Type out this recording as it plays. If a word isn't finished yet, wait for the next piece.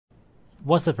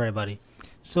What's up, everybody?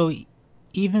 So,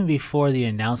 even before the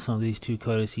announcement of these two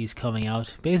codices coming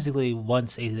out, basically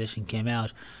once 8th edition came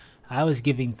out, I was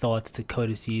giving thoughts to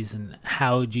codices and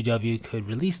how GW could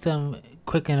release them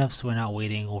quick enough so we're not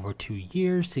waiting over 2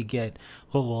 years to get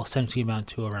what will essentially amount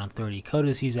to around 30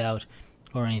 codices out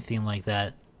or anything like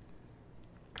that.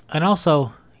 And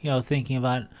also, thinking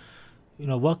about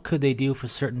what could they do for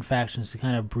certain factions to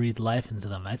kind of breathe life into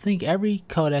them. I think every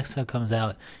codex that comes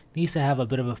out needs to have a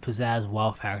bit of a pizzazz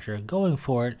wow factor going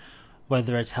for it,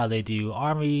 whether it's how they do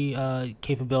army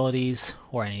capabilities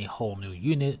or any whole new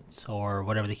units or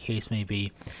whatever the case may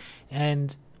be.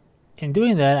 And in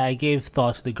doing that, I gave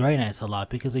thought to the Grey Knights a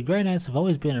lot because the Grey Knights have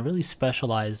always been a really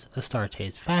specialized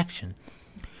Astartes faction.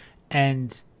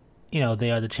 And,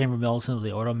 they are the Chamber Militant of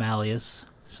the Ordo Malleus,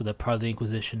 so they're part of the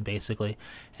Inquisition, basically,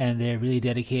 and they're really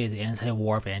dedicated to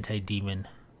anti-warp, anti-demon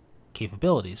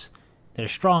capabilities. They're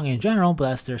strong in general, but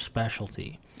that's their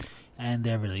specialty, and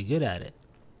they're really good at it.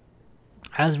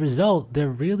 As a result, they're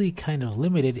really kind of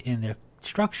limited in their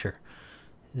structure.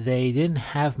 They didn't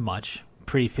have much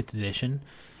pre-5th edition.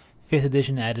 5th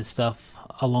edition added stuff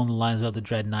along the lines of the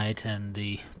Dread Knight and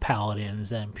the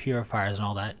Paladins and Purifiers and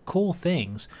all that. Cool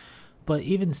things, but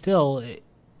even still,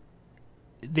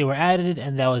 they were added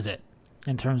and that was it.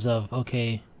 In terms of,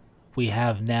 okay, we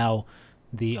have now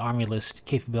the army list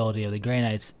capability of the Grey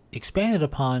Knights expanded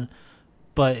upon,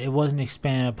 but it wasn't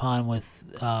expanded upon with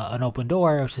an open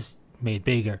door. It was just made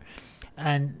bigger.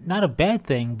 And not a bad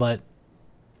thing, but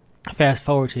fast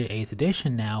forward to 8th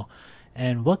edition now,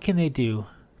 and what can they do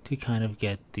to kind of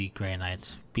get the Grey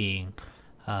Knights being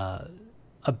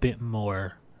a bit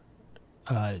more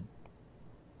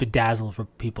bedazzled for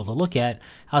people to look at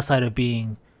outside of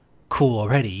being cool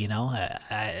already,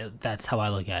 that's how I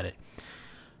look at it.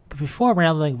 But before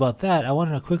rambling about that, I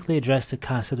wanted to quickly address the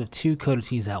concept of two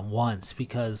codices at once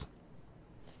because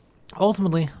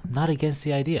ultimately I'm not against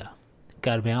the idea.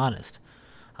 Gotta be honest.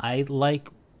 I like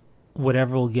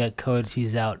whatever will get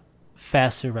codices out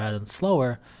faster rather than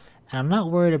slower, and I'm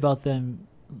not worried about them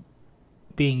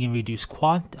being in reduced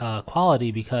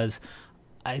quality because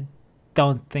I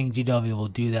don't think GW will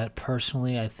do that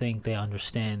personally. I think they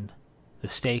understand the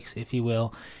stakes, if you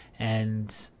will,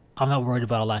 and I'm not worried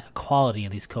about a lack of quality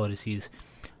in these codices.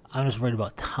 I'm just worried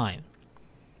about time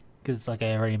because, like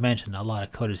I already mentioned, a lot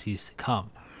of codices to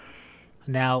come.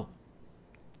 Now,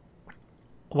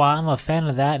 while I'm a fan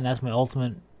of that and that's my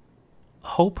ultimate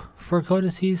hope for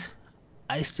codices,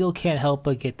 I still can't help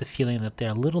but get the feeling that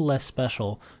they're a little less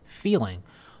special feeling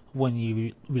when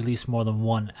you release more than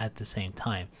one at the same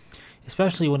time,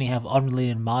 especially when you have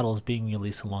unrelated models being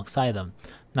released alongside them.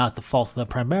 Not the fault of the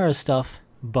Primera stuff,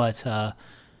 but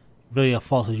really a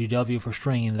fault of GW for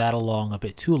stringing that along a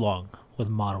bit too long with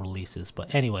model releases.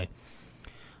 But anyway,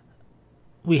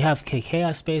 we have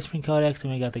Chaos Space Marine Codex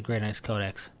and we got the Grey Knights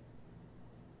Codex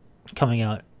coming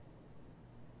out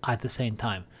at the same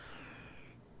time.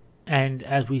 And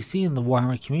as we see in the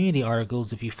Warhammer community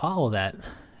articles, if you follow that,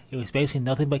 it was basically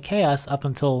nothing but chaos up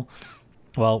until,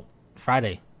 well,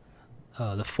 Friday,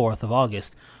 the 4th of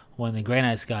August, when the Grey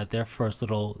Knights got their first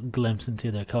little glimpse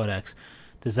into their codex.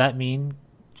 Does that mean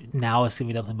now it's going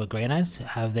to be nothing but Grey Knights?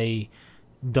 Have they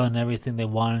done everything they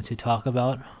wanted to talk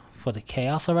about for the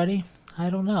chaos already? I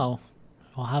don't know.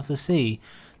 We'll have to see.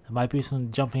 There might be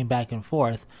some jumping back and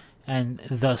forth, and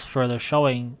thus further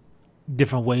showing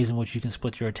different ways in which you can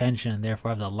split your attention and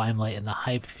therefore have the limelight and the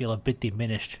hype feel a bit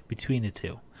diminished between the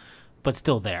two, but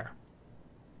still there.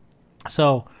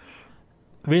 So,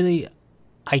 really,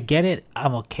 I get it.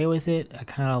 I'm okay with it. I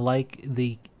kind of like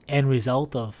the end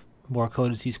result of more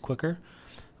codices quicker,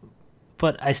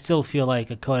 but I still feel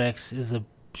like a codex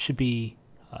should be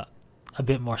a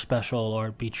bit more special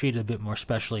or be treated a bit more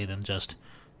specially than just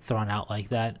thrown out like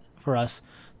that for us.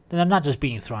 And I'm not just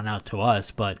being thrown out to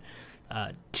us, but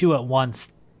two at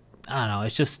once. I don't know.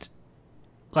 It's just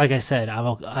like I said.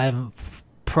 I'm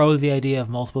pro the idea of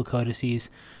multiple codices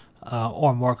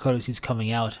or more codices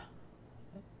coming out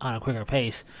on a quicker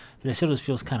pace, but it still just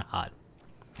feels kind of odd.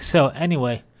 So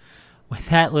anyway, with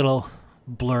that little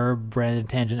blurb, random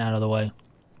tangent out of the way,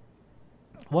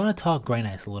 I want to talk Grey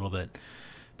Knights a little bit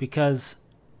because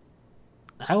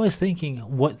I was thinking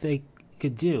what they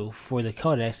could do for the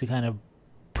codex to kind of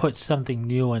put something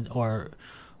new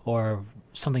or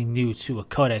something new to a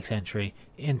codex entry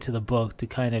into the book to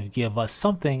kind of give us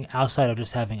something outside of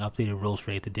just having updated rules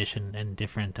for 8th edition and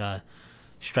different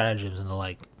stratagems and the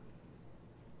like.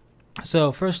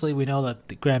 So firstly, we know that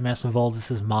the Grandmaster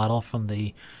Voldus' model from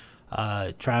the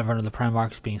Triumvirate of the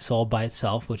Primarchs is being sold by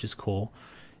itself, which is cool.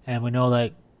 And we know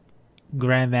that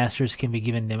Grandmasters can be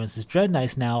given Nemesis Dread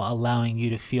Knights now, allowing you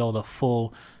to feel the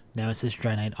full Nemesis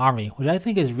Dread Knight army, which I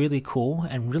think is really cool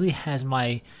and really has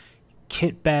my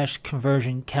kit bash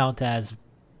conversion count as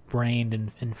brained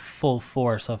in full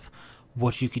force of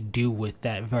what you could do with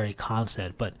that very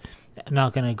concept. But I'm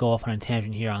not going to go off on a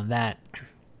tangent here on that.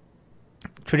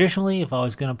 Traditionally, if I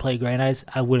was going to play Grey Knights,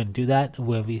 I wouldn't do that. It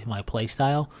would be my play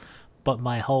style. But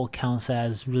my whole counts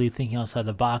as really thinking outside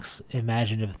the box,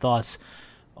 imaginative thoughts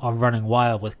are running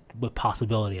wild with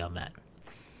possibility on that.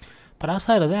 But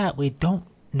outside of that, we don't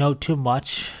know too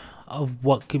much of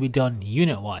what could be done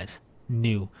unit-wise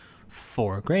new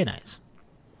for Grey Knights.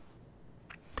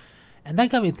 And that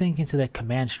got me thinking to the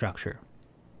command structure,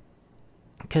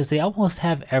 because they almost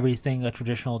have everything a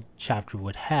traditional chapter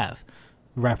would have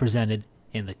represented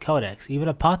in the Codex. Even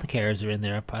apothecaries are in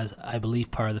there as, I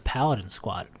believe, part of the Paladin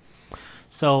squad.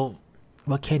 So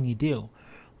what can you do?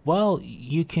 Well,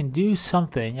 you can do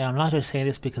something, and I'm not just saying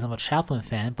this because I'm a Chaplain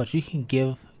fan, but you can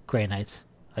give Grey Knights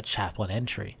a Chaplain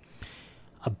entry.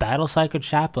 A Battle Psycho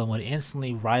Chaplain would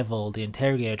instantly rival the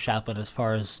Interrogator Chaplain as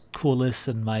far as coolest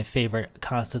and my favorite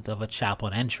concept of a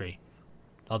Chaplain entry.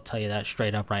 I'll tell you that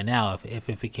straight up right now if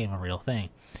it became a real thing.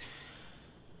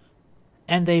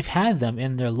 And they've had them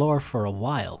in their lore for a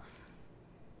while.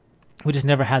 We just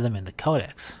never had them in the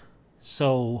Codex.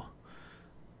 So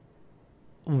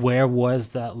where was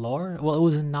that lore? Well, it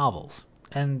was in novels.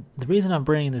 And the reason I'm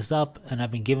bringing this up, and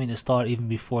I've been giving this thought even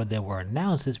before they were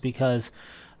announced, is because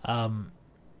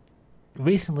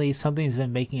recently something's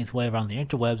been making its way around the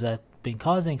interwebs that's been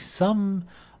causing some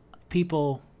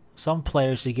people, some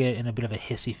players, to get in a bit of a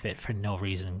hissy fit for no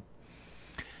reason.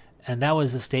 And that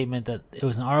was a statement that it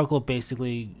was an article.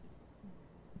 Basically,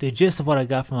 the gist of what I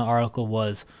got from the article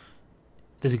was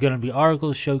there's going to be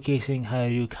articles showcasing how to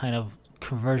do kind of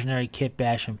conversionary kit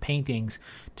bash and paintings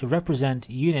to represent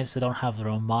units that don't have their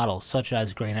own models, such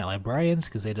as Grey Knight Librarians,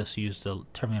 because they just used the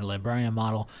Terminator Librarian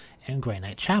model, and Grey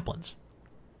Knight Chaplains.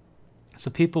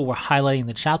 So people were highlighting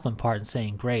the Chaplain part and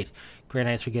saying, great, Grey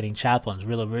Knights are getting Chaplains,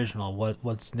 real original,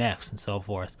 what's next, and so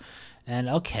forth. And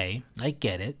okay, I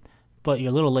get it, but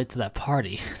you're a little late to that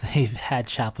party. They've had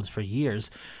Chaplains for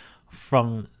years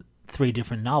from 3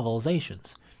 different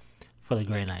novelizations for the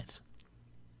Grey Knights.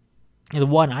 The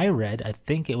one I read, I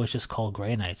think it was just called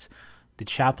Grey Knights. The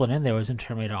Chaplain in there was in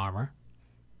Terminator armor,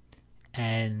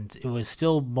 and it was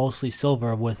still mostly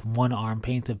silver with one arm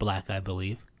painted black, I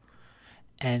believe.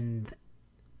 And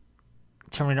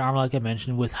Terminator armor, like I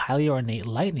mentioned, with highly ornate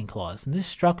lightning claws. And this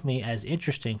struck me as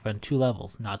interesting from 2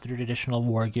 levels. Not the traditional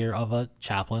war gear of a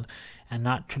Chaplain, and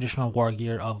not traditional war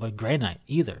gear of a Grey Knight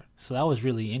either. So that was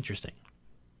really interesting.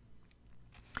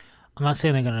 I'm not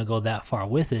saying they're going to go that far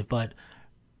with it, but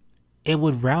it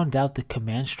would round out the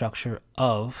command structure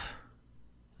of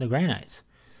the Grey Knights.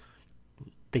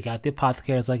 They got the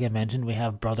apothecaries, like I mentioned. We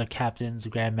have brother captains,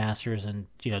 grandmasters, and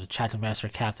the Chaplain Master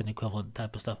Captain equivalent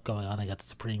type of stuff going on. They got the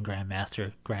Supreme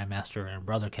Grandmaster, and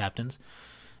brother captains.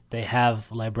 They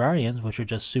have librarians, which are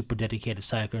just super dedicated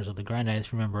psychers of the Grey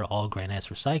Knights. Remember, all Grey Knights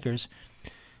were psychers.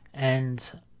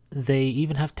 And they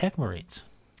even have tech marines.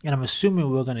 And I'm assuming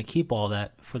we're going to keep all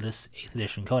that for this 8th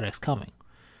edition Codex coming.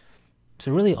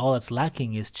 So really all that's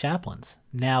lacking is Chaplains.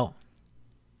 Now,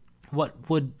 what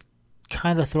would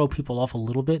kind of throw people off a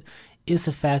little bit is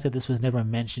the fact that this was never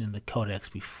mentioned in the Codex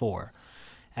before.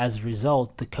 As a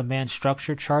result, the command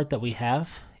structure chart that we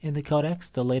have in the Codex,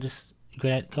 the latest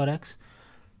Grey Knight Codex,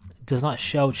 does not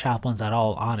show Chaplains at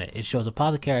all on it. It shows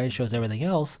Apothecary, it shows everything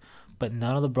else, but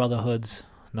none of the Brotherhoods,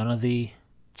 none of the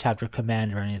chapter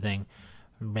command or anything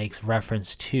makes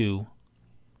reference to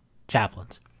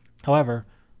Chaplains. However,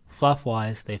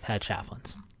 fluff-wise, they've had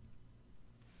Chaplains.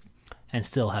 And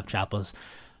still have Chaplains.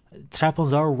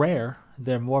 Chaplains are rare.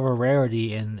 They're more of a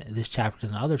rarity in this chapter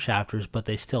than other chapters, but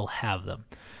they still have them.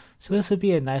 So this would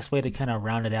be a nice way to kind of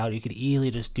round it out. You could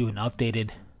easily just do an updated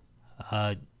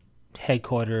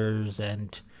headquarters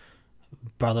and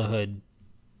Brotherhood,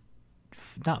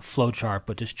 not flowchart,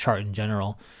 but just chart in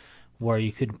general, where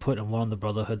you could put in one of the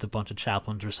Brotherhoods a bunch of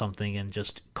Chaplains or something and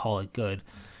just call it good.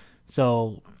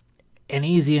 So an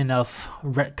easy enough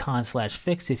retcon /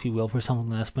 fix, if you will, for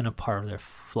something that's been a part of their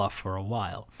fluff for a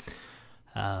while.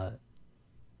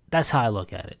 That's how I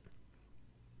look at it.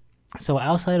 So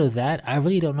outside of that, I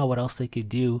really don't know what else they could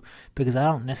do, because I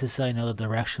don't necessarily know the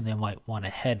direction they might want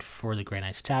to head for the Grey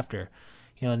Knights chapter.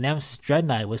 Nemesis Dread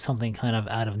Knight was something kind of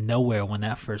out of nowhere when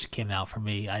that first came out for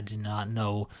me. I did not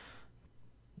know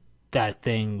that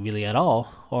thing really at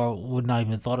all, or would not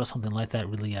even thought of something like that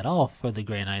really at all for the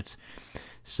Grey Knights.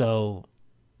 So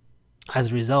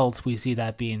as a result, we see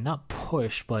that being not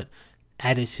pushed, but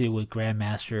added to with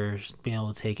Grandmasters being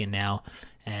able to take it now,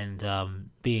 and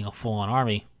being a full-on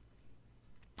army.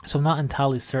 So I'm not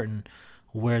entirely certain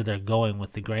where they're going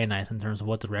with the Grey Knights in terms of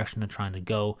what direction they're trying to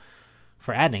go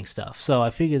for adding stuff. So I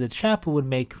figured the Chaplain would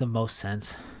make the most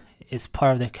sense. It's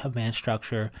part of the command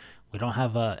structure. We don't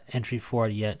have a entry for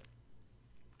it yet.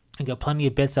 I got plenty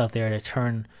of bits out there to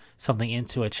turn something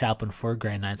into a Chaplain for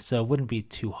Grey Knights, so it wouldn't be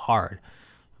too hard.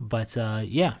 But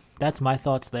yeah, that's my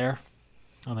thoughts there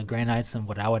on the Grey Knights and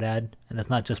what I would add. And that's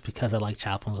not just because I like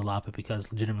Chaplains a lot, but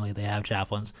because legitimately they have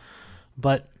Chaplains.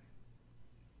 But,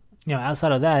 you know,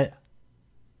 outside of that,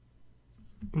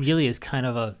 really is kind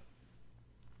of a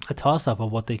toss-up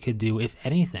of what they could do, if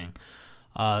anything,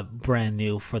 brand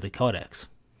new for the Codex.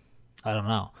 I don't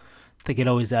know. They could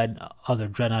always add other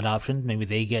Dreadnought options. Maybe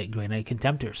they get Grey Knight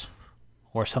Contemptors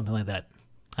or something like that.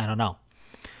 I don't know.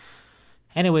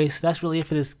 Anyways, that's really it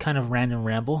for this kind of random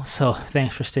ramble. So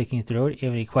thanks for sticking through it. If you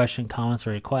have any questions, comments,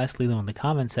 or requests, leave them in the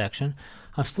comment section.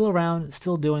 I'm still around,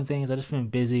 still doing things. I've just been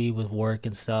busy with work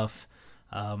and stuff.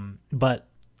 But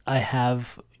I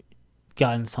have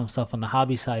gotten some stuff on the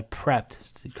hobby side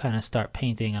prepped to kind of start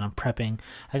painting, and I'm prepping.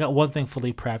 I got one thing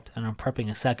fully prepped, and I'm prepping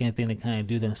a second thing to kind of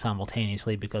do them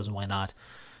simultaneously, because why not?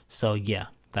 So yeah,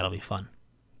 that'll be fun.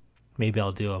 Maybe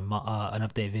I'll do an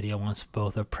update video once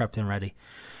both are prepped and ready.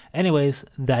 Anyways,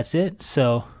 that's it.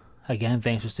 So again,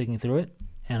 thanks for sticking through it,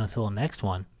 and until the next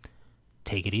one,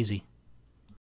 take it easy.